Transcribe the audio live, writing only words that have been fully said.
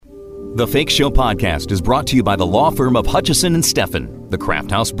The Fakeshow podcast is brought to you by the law firm of Hutchison and Steffen, the Craft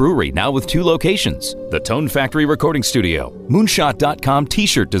House Brewery, now with 2 locations, the Tone Factory Recording Studio, Moonshot.com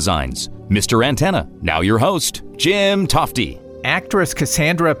T-shirt designs, Mr. Antenna. Now your host, Jim Tofte. Actress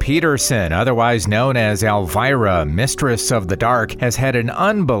Cassandra Peterson, otherwise known as Elvira, Mistress of the Dark, has had an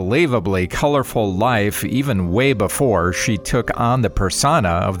unbelievably colorful life even way before she took on the persona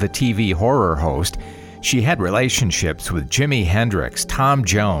of the TV horror host. She had relationships with Jimi Hendrix, Tom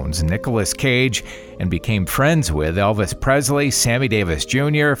Jones, Nicolas Cage, and became friends with Elvis Presley, Sammy Davis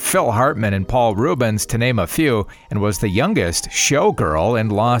Jr., Phil Hartman, and Paul Rubens, to name a few, and was the youngest showgirl in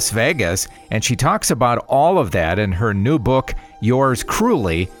Las Vegas. And she talks about all of that in her new book, Yours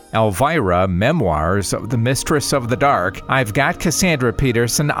Cruelly, Elvira, Memoirs of the Mistress of the Dark. I've got Cassandra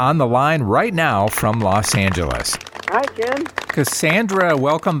Peterson on the line right now from Los Angeles. Hi, Jim. Cassandra,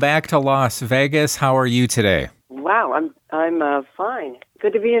 welcome back to Las Vegas. How are you today? Wow, I'm fine.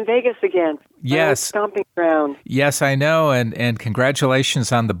 Good to be in Vegas again. Yes. Stomping ground. Yes, I know, and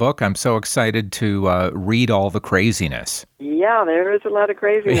congratulations on the book. I'm so excited to read all the craziness. Yeah, there is a lot of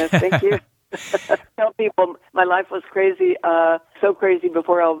craziness. Thank you. Tell people my life was crazy, so crazy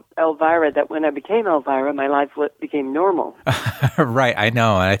before Elvira that when I became Elvira, my life became normal. Right, I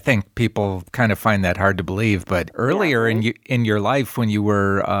know. And I think people kind of find that hard to believe. But earlier in your life, when you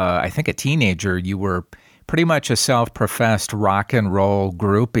were, I think, a teenager, you were pretty much a self-professed rock and roll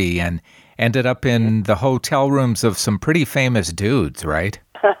groupie and ended up in the hotel rooms of some pretty famous dudes, right?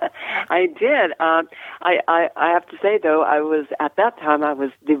 I did. I have to say, though, at that time, I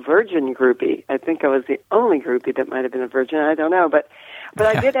was the virgin groupie. I think I was the only groupie that might have been a virgin. I don't know. But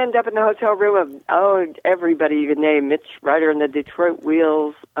I did end up in the hotel room of, everybody you could name. Mitch Ryder and the Detroit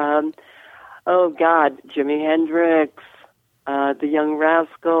Wheels. Jimi Hendrix, the Young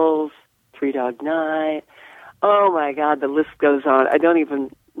Rascals, Three Dog Night. Oh, my God, the list goes on. I don't even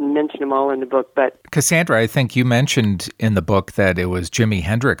mention them all in the book, but... Cassandra, I think you mentioned in the book that it was Jimi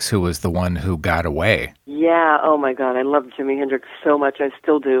Hendrix who was the one who got away. Yeah, oh my God, I love Jimi Hendrix so much. I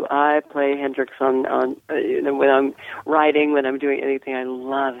still do. I play Hendrix on when I'm writing, when I'm doing anything. I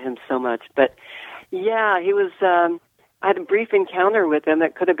love him so much. But yeah, he was... I had a brief encounter with him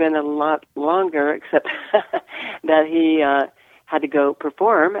that could have been a lot longer, except that he had to go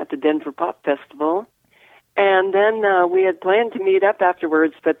perform at the Denver Pop Festival. And then we had planned to meet up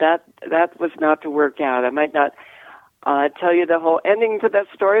afterwards, but that was not to work out. I might not tell you the whole ending to that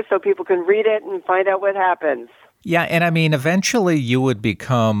story so people can read it and find out what happens. Yeah, and I mean, eventually you would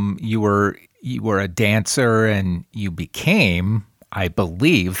become, you were a dancer, and you became, I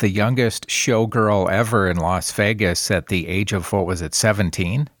believe, the youngest showgirl ever in Las Vegas at the age of,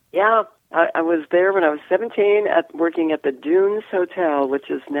 17? Yeah, I was there when I was 17 working at the Dunes Hotel, which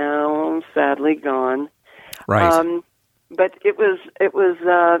is now sadly gone. Right. But it was.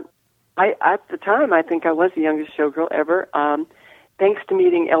 At the time, I think I was the youngest showgirl ever. Thanks to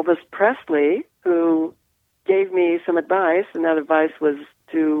meeting Elvis Presley, who gave me some advice, and that advice was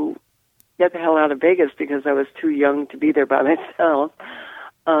to get the hell out of Vegas because I was too young to be there by myself.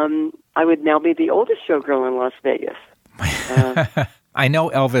 I would now be the oldest showgirl in Las Vegas. I know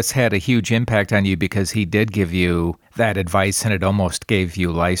Elvis had a huge impact on you because he did give you that advice, and it almost gave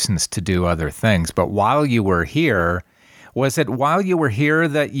you license to do other things. But while you were here, was it while you were here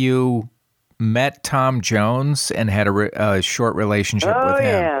that you met Tom Jones and had a short relationship with him?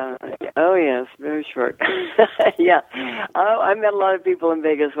 Yeah. Oh, yes, very short. Yeah. I met a lot of people in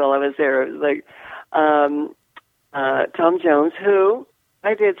Vegas while I was there. It was like Tom Jones, who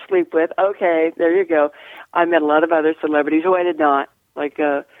I did sleep with. Okay, there you go. I met a lot of other celebrities who I did not. Like,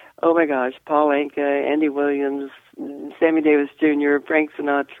 oh my gosh, Paul Anka, Andy Williams, Sammy Davis Jr., Frank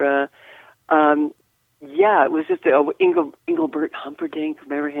Sinatra. Yeah, it was just Engelbert Humperdinck,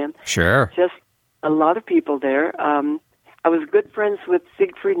 remember him? Sure. Just a lot of people there. I was good friends with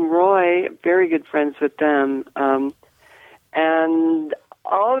Siegfried and Roy, very good friends with them. And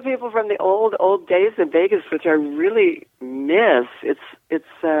all the people from the old days in Vegas, which I really miss. It's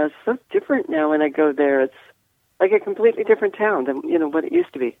so different now when I go there. It's like a completely different town than, what it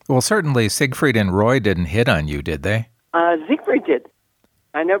used to be. Well, certainly Siegfried and Roy didn't hit on you, did they? Siegfried did.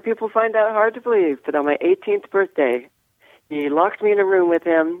 I know people find that hard to believe, but on my 18th birthday, he locked me in a room with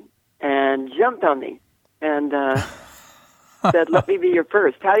him and jumped on me and said, "Let me be your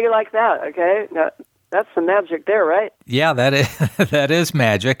first." How do you like that? Okay, now, that's some magic there, right? Yeah, that is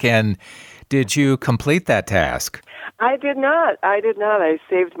magic. And did you complete that task? I did not. I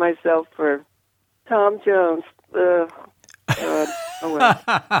saved myself for Tom Jones. Oh, well.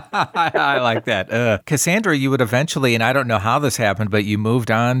 I like that. Cassandra, you would eventually, and I don't know how this happened, but you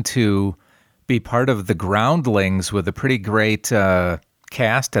moved on to be part of the Groundlings with a pretty great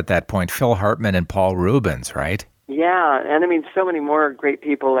cast at that point, Phil Hartman and Paul Rubens, right? Yeah, and I mean, so many more great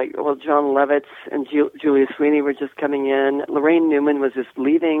people, like, well, John Lovitz and Julia Sweeney were just coming in. Lorraine Newman was just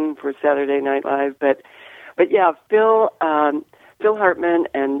leaving for Saturday Night Live. But yeah, Phil Hartman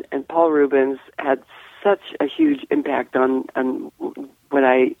and Paul Rubens had such a huge impact on what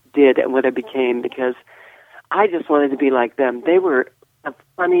I did and what I became, because I just wanted to be like them. They were the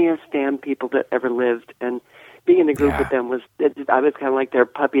funniest damn people that ever lived, and being in a group with them I was kind of like their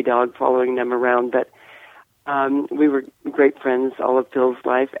puppy dog following them around, but we were great friends all of Phil's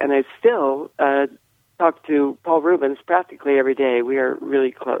life, and I still talk to Paul Rubens practically every day. We are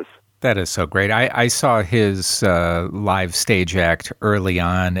really close. That is so great. I saw his live stage act early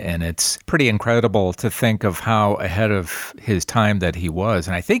on, and it's pretty incredible to think of how ahead of his time that he was.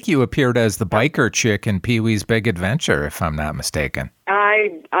 And I think you appeared as the biker chick in Pee-wee's Big Adventure, if I'm not mistaken.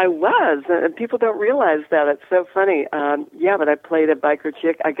 I was. People don't realize that. It's so funny. But I played a biker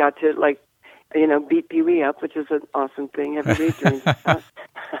chick. I got to, beat Pee-wee up, which is an awesome thing. Have you dreams?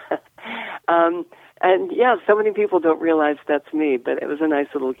 And yeah, so many people don't realize that's me, but it was a nice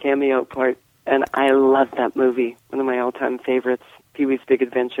little cameo part, and I love that movie. One of my all-time favorites, Pee-wee's Big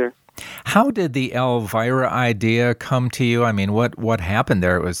Adventure. How did the Elvira idea come to you? I mean, what happened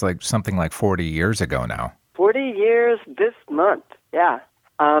there? It was like something like 40 years ago now. 40 years this month, yeah.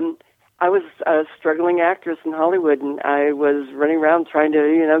 I was a struggling actress in Hollywood, and I was running around trying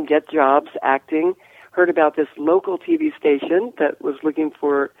to, get jobs acting. Heard about this local TV station that was looking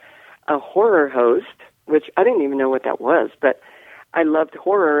for a horror host, which I didn't even know what that was, but I loved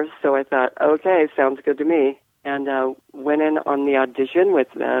horror, so I thought, okay, sounds good to me, and went in on the audition with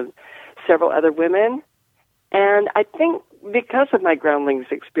several other women, and I think because of my Groundlings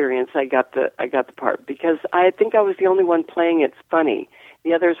experience, I got the part, because I think I was the only one playing it funny.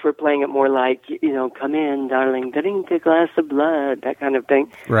 The others were playing it more like, come in, darling, drink a glass of blood, that kind of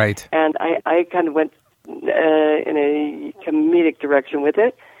thing. Right. And I kind of went in a comedic direction with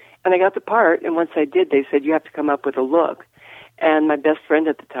it. And I got the part, and once I did, they said, you have to come up with a look. And my best friend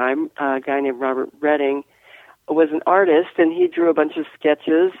at the time, a guy named Robert Redding, was an artist, and he drew a bunch of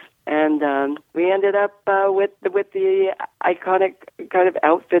sketches, and we ended up with the iconic kind of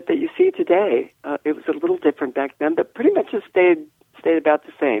outfit that you see today. It was a little different back then, but pretty much just stayed about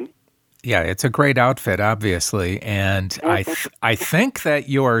the same. Yeah, it's a great outfit, obviously, and I think that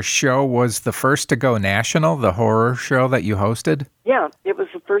your show was the first to go national, the horror show that you hosted? Yeah, it was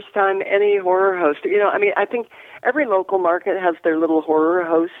the first time any horror host, I think every local market has their little horror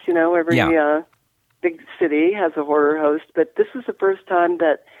host, every big city has a horror host, but this was the first time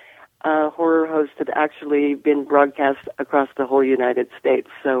that a horror host had actually been broadcast across the whole United States,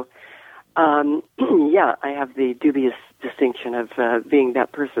 so I have the dubious distinction of being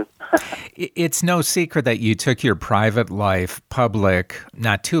that person. It's no secret that you took your private life public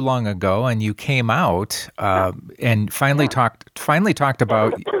not too long ago, and you came out and finally talked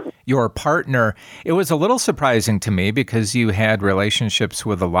about your partner. It was a little surprising to me because you had relationships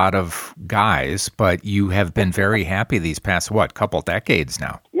with a lot of guys, but you have been very happy these past, couple decades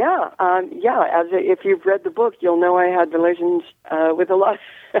now. Yeah. If you've read the book, you'll know I had relations with a lot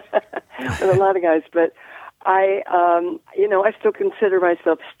of guys, but I still consider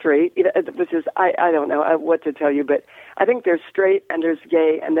myself straight, which is, I don't know what to tell you, but I think there's straight and there's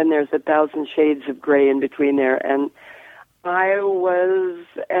gay, and then there's 1,000 shades of gray in between there, and I was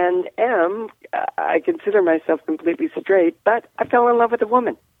and am, I consider myself completely straight, but I fell in love with a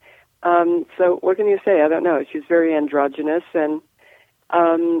woman. So what can you say? I don't know. She's very androgynous, and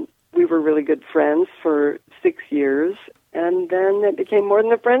we were really good friends for 6 years, and then it became more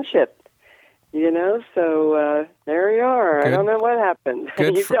than a friendship. So there you are. Good. I don't know what happened.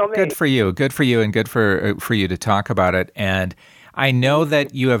 Good for you, and good for you to talk about it. And I know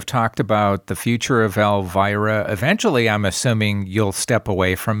that you have talked about the future of Elvira. Eventually, I'm assuming you'll step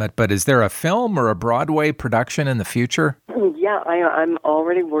away from it. But is there a film or a Broadway production in the future? Yeah, I'm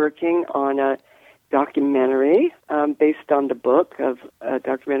already working on a documentary based on the book of a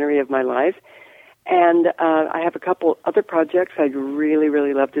documentary of my life. And I have a couple other projects I'd really,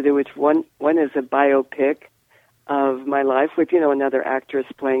 really love to do, which one is a biopic of my life with, another actress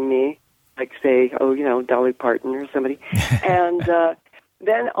playing me, like, say, Dolly Parton or somebody. And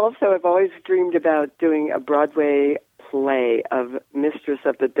then also I've always dreamed about doing a Broadway play of Mistress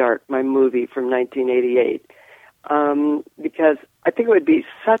of the Dark, my movie from 1988, because I think it would be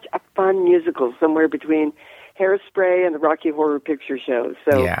such a fun musical, somewhere between Hairspray and the Rocky Horror Picture Show.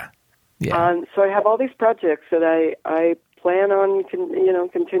 So. Yeah. So I have all these projects that I plan on,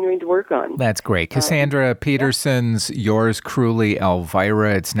 continuing to work on. That's great. Cassandra Peterson's Yours Cruelly,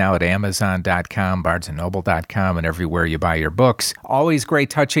 Elvira. It's now at Amazon.com, BarnesandNoble.com, and everywhere you buy your books. Always great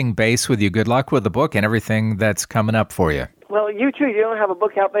touching base with you. Good luck with the book and everything that's coming up for you. Well, you too. You don't have a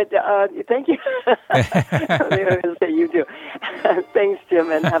book out, but thank you. I was going to say you do. Thanks, Jim,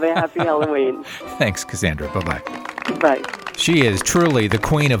 and have a happy Halloween. Thanks, Cassandra. Bye-bye. Bye. She is truly the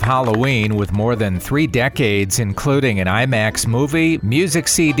queen of Halloween with more than 3 decades, including an IMAX movie, music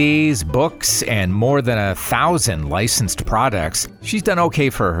CDs, books, and more than 1,000 licensed products. She's done okay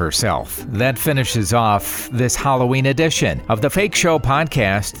for herself. That finishes off this Halloween edition of the Fake Show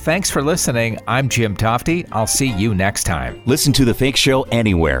podcast. Thanks for listening. I'm Jim Tofte. I'll see you next time. Listen to The Fake Show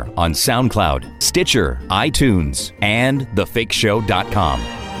anywhere on SoundCloud, Stitcher, iTunes, and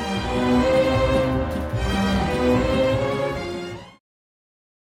thefakeshow.com.